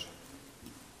flesh does.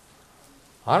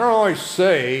 I don't always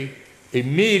say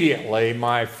immediately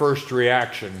my first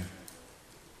reaction,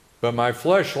 but my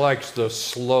flesh likes the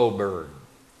slow burn.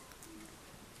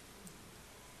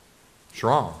 It's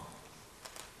wrong,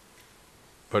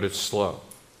 but it's slow.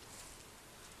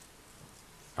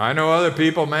 I know other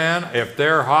people, man, if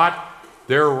they're hot,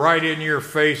 they're right in your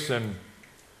face and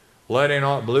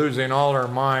losing all their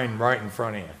mind right in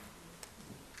front of you.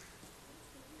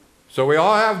 So we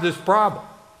all have this problem.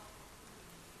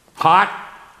 Hot,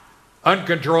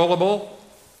 uncontrollable,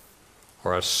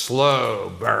 or a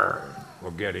slow burn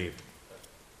will get even.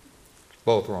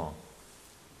 Both wrong.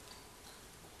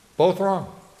 Both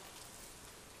wrong.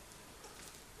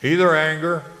 Either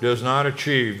anger does not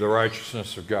achieve the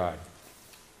righteousness of God.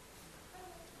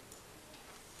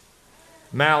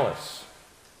 Malice.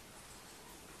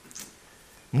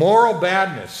 Moral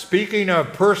badness, speaking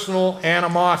of personal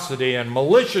animosity and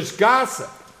malicious gossip.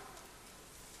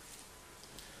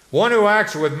 One who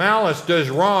acts with malice does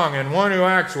wrong, and one who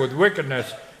acts with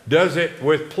wickedness does it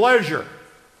with pleasure.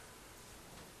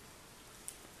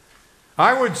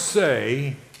 I would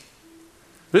say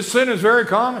this sin is very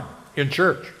common in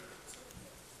church.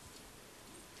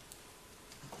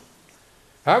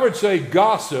 I would say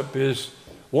gossip is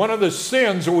one of the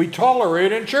sins that we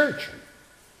tolerate in church.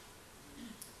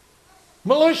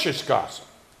 Malicious gossip.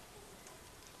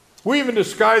 We even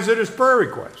disguise it as prayer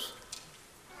requests.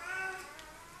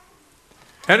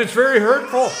 And it's very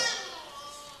hurtful,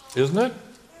 isn't it?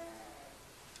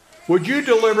 Would you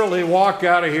deliberately walk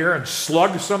out of here and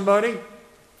slug somebody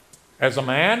as a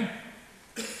man?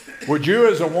 Would you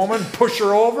as a woman push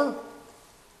her over?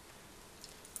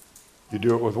 You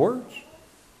do it with words.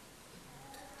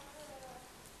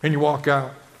 And you walk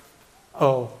out,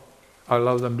 oh, I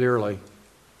love them dearly.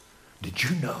 Did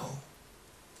you know?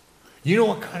 You know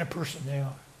what kind of person they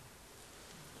are?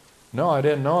 No, I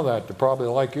didn't know that. They're probably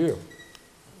like you.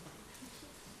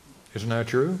 Isn't that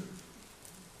true?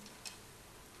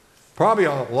 Probably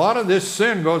a lot of this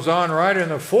sin goes on right in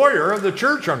the foyer of the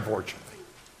church, unfortunately.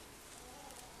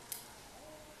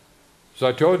 So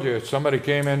I told you, if somebody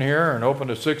came in here and opened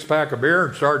a 6-pack of beer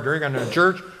and started drinking in the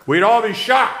church, we'd all be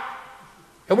shocked.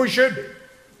 And we should be.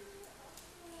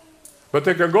 But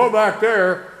they could go back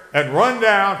there and run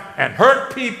down and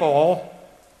hurt people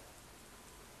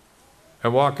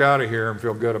and walk out of here and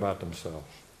feel good about themselves.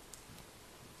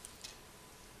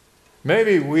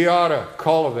 Maybe we ought to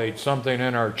cultivate something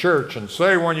in our church and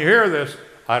say, when you hear this,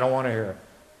 I don't want to hear it.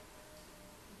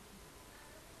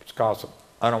 It's gossip.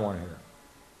 I don't want to hear it.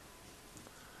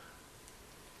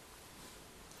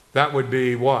 That would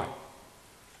be what?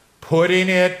 Putting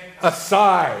it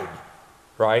aside,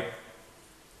 right?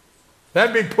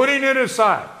 That'd be putting it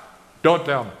aside. Don't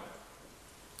tell me.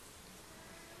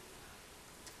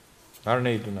 I don't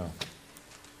need to know.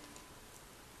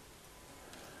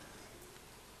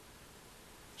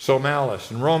 So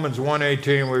malice. In Romans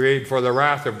 1:18 we read, for the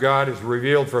wrath of God is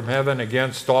revealed from heaven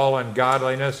against all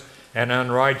ungodliness and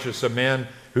unrighteous of men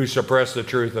who suppress the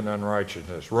truth in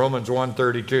unrighteousness. Romans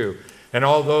 1:32. And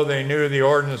although they knew the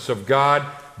ordinance of God,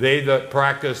 they that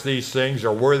practice these things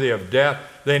are worthy of death.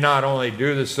 They not only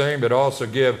do the same, but also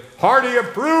give hearty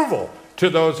approval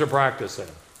to those who practice them.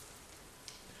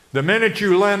 The minute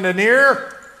you lend an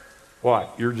ear,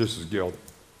 what? You're just as guilty.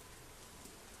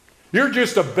 You're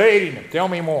just abating it. Tell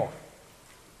me more.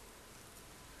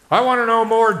 I want to know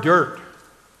more dirt.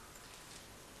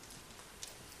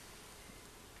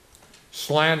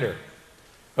 Slander.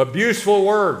 Abuseful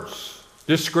words.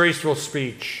 Disgraceful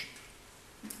speech.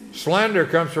 Slander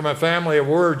comes from a family of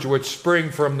words which spring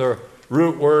from the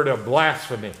root word of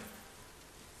blasphemy.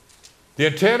 The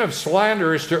intent of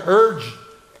slander is to urge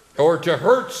or to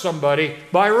hurt somebody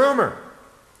by rumor.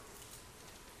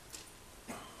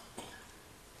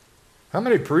 How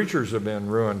many preachers have been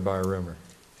ruined by rumor?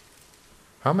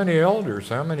 How many elders?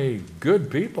 How many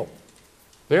good people?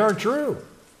 They aren't true.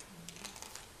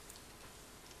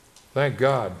 Thank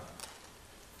God.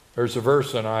 There's a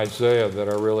verse in Isaiah that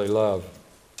I really love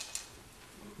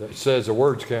that says the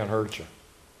words can't hurt you.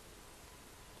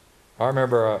 I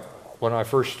remember when I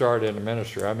first started in the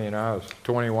ministry, I was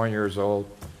 21 years old,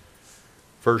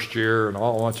 first year, and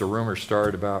all at once a rumor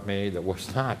started about me that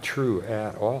was not true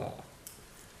at all.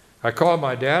 I called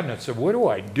my dad and I said, what do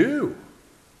I do?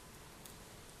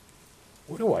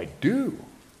 What do I do?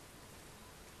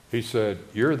 He said,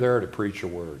 you're there to preach a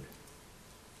word.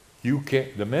 You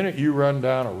can't, the minute you run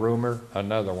down a rumor,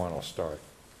 another one will start.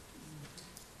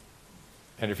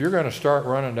 And if you're going to start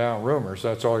running down rumors,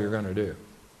 that's all you're going to do.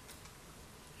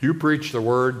 You preach the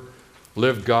word,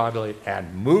 live godly,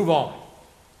 and move on.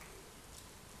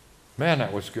 Man,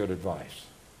 that was good advice.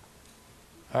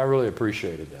 I really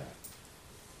appreciated that.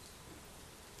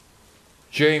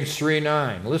 James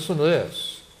 3:9. Listen to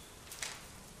this.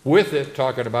 With it,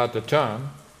 talking about the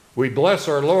tongue, we bless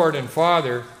our Lord and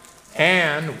Father,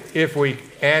 and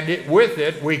with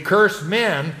it we curse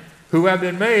men who have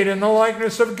been made in the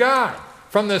likeness of God.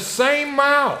 From the same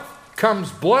mouth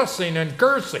comes blessing and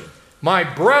cursing. My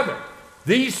brother,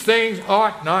 these things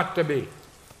ought not to be.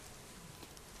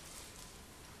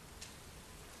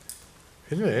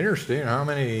 Isn't it interesting how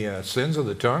many sins of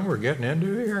the tongue we're getting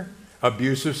into here?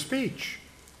 Abusive speech.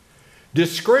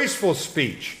 Disgraceful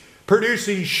speech,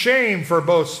 producing shame for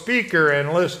both speaker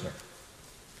and listener.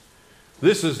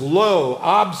 This is low,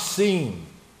 obscene,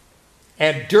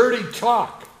 and dirty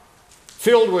talk,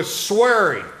 filled with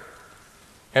swearing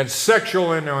and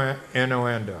sexual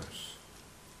innuendos.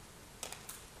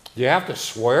 Do you have to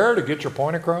swear to get your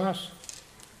point across?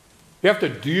 You have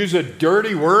to use a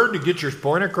dirty word to get your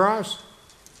point across?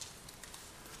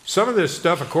 Some of this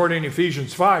stuff, according to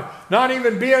Ephesians 5, not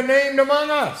even being named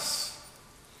among us.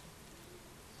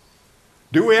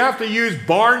 Do we have to use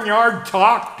barnyard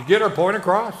talk to get our point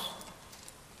across?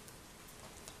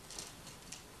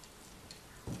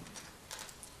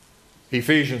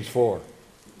 Ephesians 4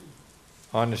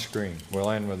 on the screen. We'll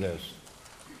end with this.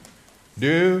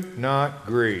 Do not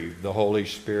grieve the Holy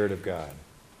Spirit of God,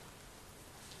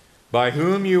 by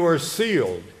whom you are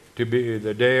sealed to be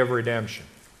the day of redemption.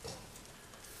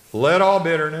 Let all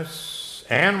bitterness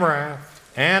and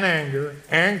wrath and anger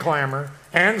and clamor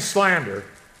and slander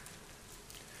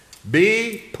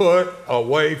be put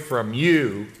away from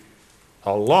you,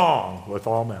 along with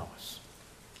all malice.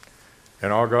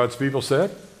 And all God's people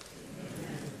said,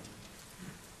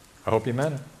 I hope you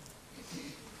meant it.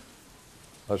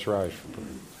 Let's rise for prayer.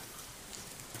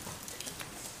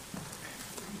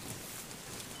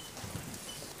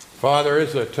 Father,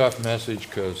 it's a tough message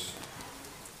because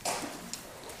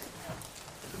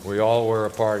we all were a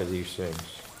part of these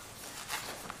things.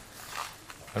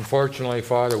 Unfortunately,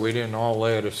 Father, we didn't all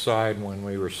lay it aside when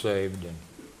we were saved. And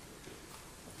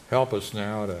help us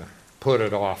now to put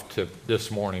it off to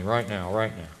this morning, right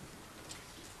now.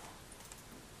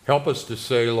 Help us to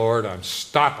say, Lord, I'm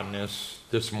stopping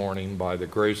this morning by the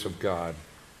grace of God,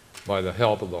 by the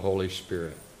help of the Holy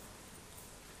Spirit.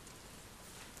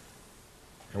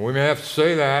 And we may have to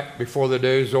say that before the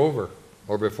day's over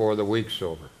or before the week's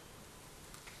over.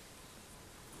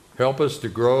 Help us to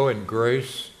grow in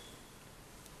grace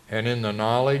and in the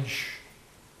knowledge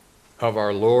of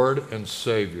our Lord and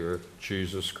Savior,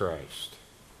 Jesus Christ.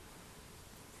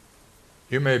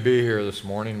 You may be here this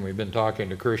morning. We've been talking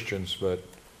to Christians, but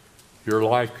your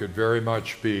life could very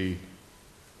much be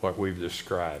what we've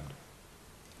described.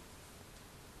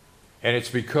 And it's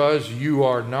because you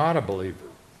are not a believer,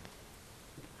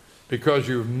 because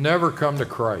you've never come to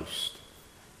Christ.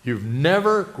 You've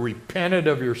never repented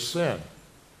of your sin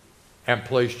and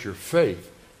placed your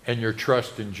faith and your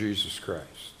trust in Jesus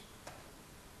Christ.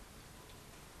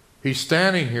 He's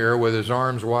standing here with his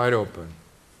arms wide open,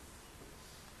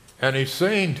 and he's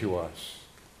saying to us,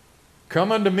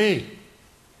 come unto me,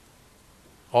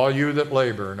 all you that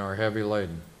labor and are heavy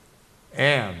laden,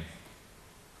 and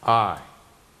I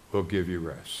will give you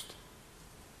rest.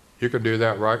 You can do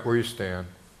that right where you stand,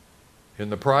 in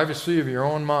the privacy of your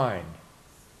own mind,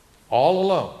 all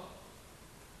alone.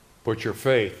 Put your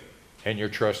faith and your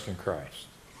trust in Christ.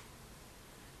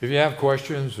 If you have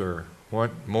questions or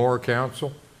want more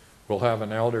counsel, we'll have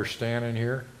an elder standing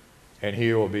here, and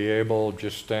he will be able,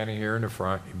 just standing here in the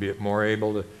front, he'll be more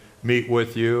able to meet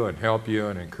with you and help you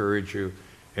and encourage you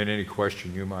in any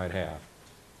question you might have.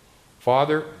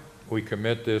 Father, we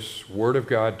commit this Word of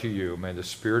God to you. May the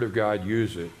Spirit of God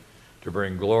use it to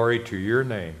bring glory to your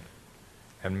name,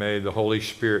 and may the Holy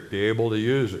Spirit be able to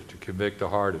use it to convict the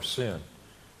heart of sin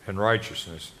and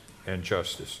righteousness and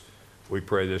justice. We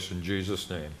pray this in Jesus'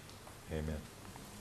 name. Amen.